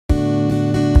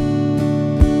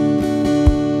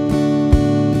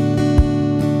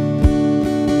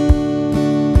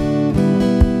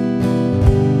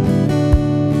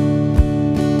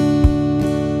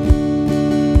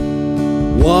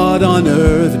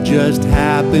just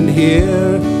happened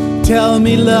here. Tell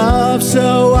me, love,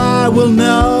 so I will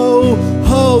know.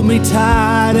 Hold me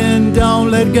tight and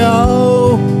don't let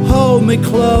go. Hold me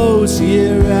close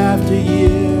year after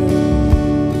year.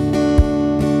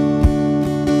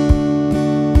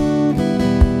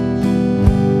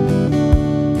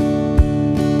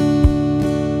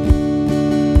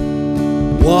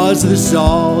 Was this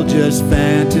all just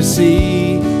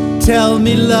fantasy? Tell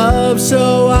me, love,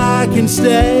 so I can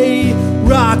stay.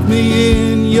 Rock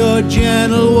me in your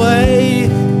gentle way.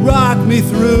 Rock me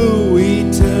through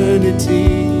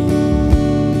eternity.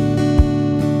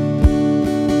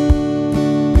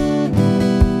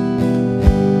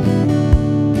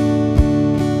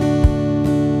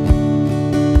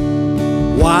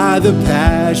 Why the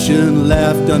passion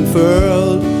left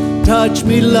unfurled? Touch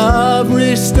me, love,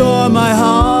 restore my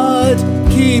heart.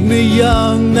 Keep me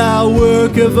young, thou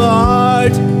work of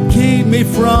art. Keep me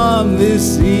from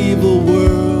this evil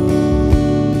world.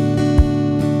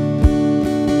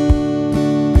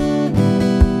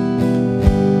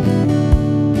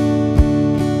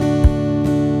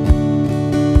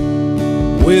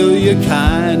 Will you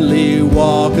kindly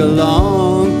walk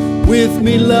along with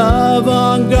me, love,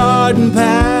 on garden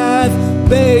path?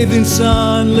 Bathe in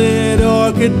sunlit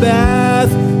orchid bath,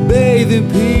 bathe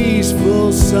in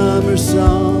peaceful summer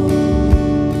song.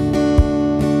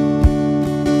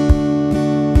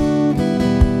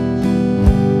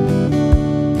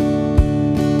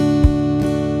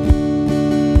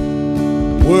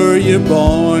 Were you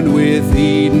born with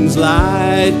Eden's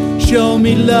light? Show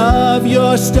me, love,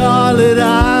 your starlit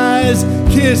eyes.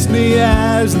 Kiss me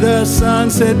as the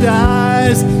sunset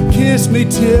dies. Kiss me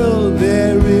till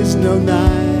there is no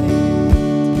night.